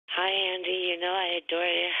Hi, Andy. You know I adore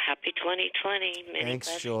you. Happy 2020. Many Thanks,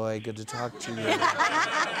 blessings. Joy. Good to talk to you.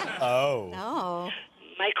 Oh. No.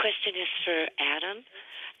 My question is for Adam.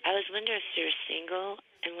 I was wondering if you're single,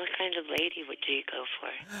 and what kind of lady would you go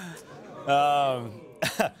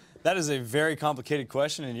for? That is a very complicated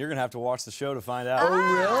question, and you're going to have to watch the show to find out. Oh,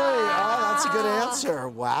 really? Oh, that's a good answer.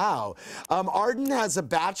 Wow. Arden has a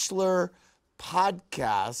Bachelor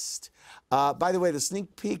podcast. By the way, the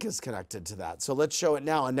sneak peek is connected to that. So let's show it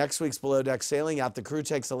now. On next week's Below Deck Sailing Yacht, the crew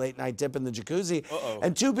takes a late-night dip in the jacuzzi,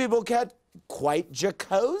 and two people get quite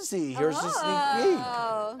jacuzzi. Here's the sneak peek.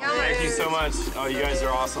 Thank you so much. Oh, you guys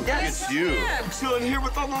are awesome. Yes. It's you. I'm chilling here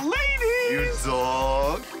with all the ladies. You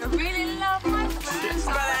dog. I really love my friends,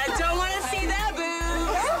 but I don't want to see that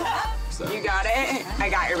boo. You got it. I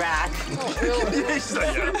got your back.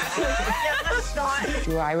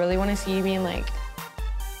 Do I really want to see you being like...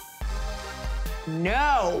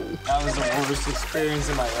 No. That was the worst experience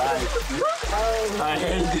in my life. I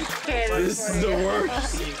hate it. This is the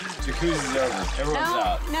worst. Jacuzzi's over. Everyone's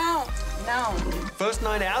out. No. First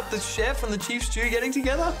night out, the chef and the chief stew getting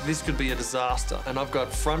together? This could be a disaster, and I've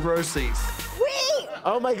got front row seats. Wait!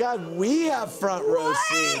 Oh my God, we have front row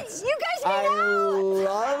seats. You guys I made out!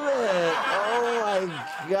 love it. Oh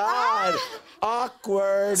my God.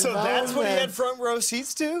 Awkward So moment. that's what he had front row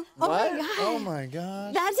seats to? Oh What? my God. Oh, my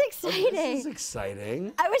God. That's exciting. This is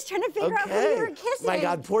exciting. I was trying to figure out who you were kissing. My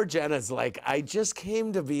God, poor Jenna's like, I just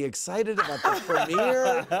came to be excited about the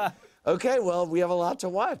premiere. Okay, well, we have a lot to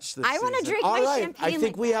watch this I wanna season. drink All my right, champagne I think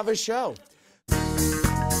like we have a show.